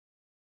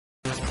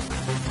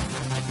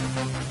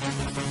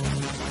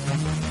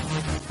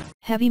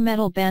Heavy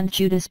metal band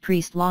Judas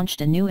Priest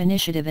launched a new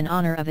initiative in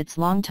honor of its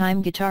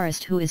longtime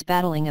guitarist who is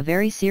battling a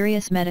very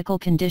serious medical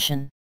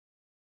condition.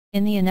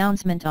 In the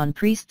announcement on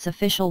Priest's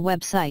official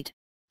website,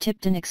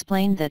 Tipton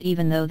explained that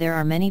even though there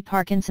are many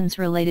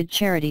Parkinson's-related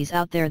charities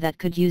out there that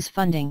could use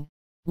funding,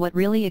 what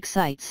really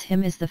excites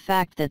him is the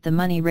fact that the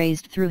money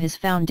raised through his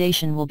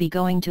foundation will be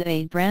going to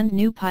a brand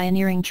new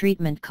pioneering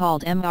treatment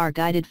called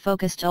MR-guided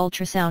focused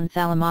ultrasound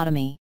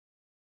thalamotomy.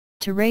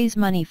 To raise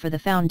money for the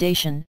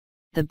foundation,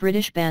 the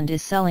British band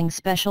is selling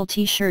special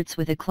t-shirts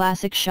with a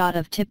classic shot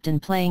of Tipton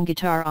playing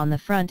guitar on the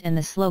front and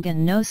the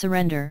slogan "No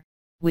Surrender,"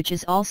 which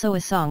is also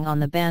a song on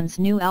the band's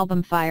new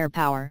album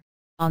Firepower,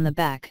 on the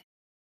back.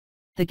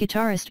 The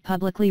guitarist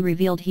publicly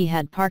revealed he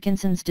had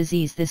Parkinson's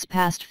disease this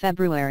past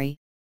February,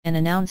 and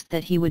announced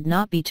that he would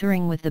not be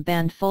touring with the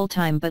band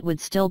full-time but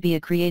would still be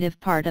a creative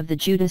part of the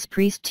Judas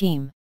Priest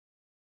team.